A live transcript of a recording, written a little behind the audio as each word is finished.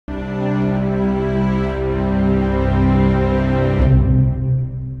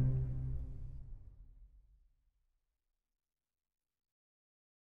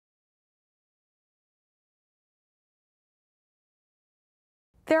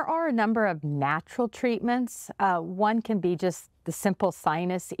There are a number of natural treatments. One can be just the simple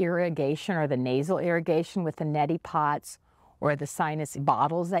sinus irrigation or the nasal irrigation with the neti pots or the sinus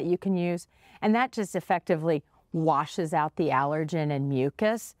bottles that you can use. And that just effectively washes out the allergen and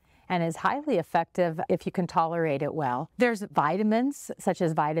mucus and is highly effective if you can tolerate it well. There's vitamins such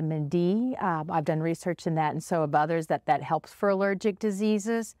as vitamin D. I've done research in that and so have others that helps for allergic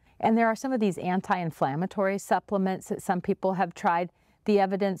diseases. And there are some of these anti-inflammatory supplements that some people have tried. The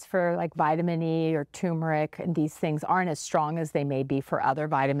evidence for like vitamin E or turmeric and these things aren't as strong as they may be for other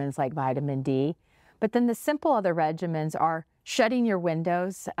vitamins like vitamin D. But then the simple other regimens are shutting your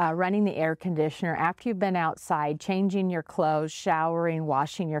windows, running the air conditioner after you've been outside, changing your clothes, showering,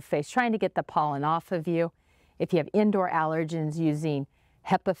 washing your face, trying to get the pollen off of you. If you have indoor allergens, using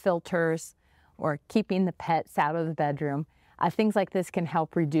HEPA filters or keeping the pets out of the bedroom. Things like this can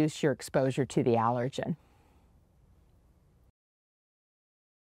help reduce your exposure to the allergen.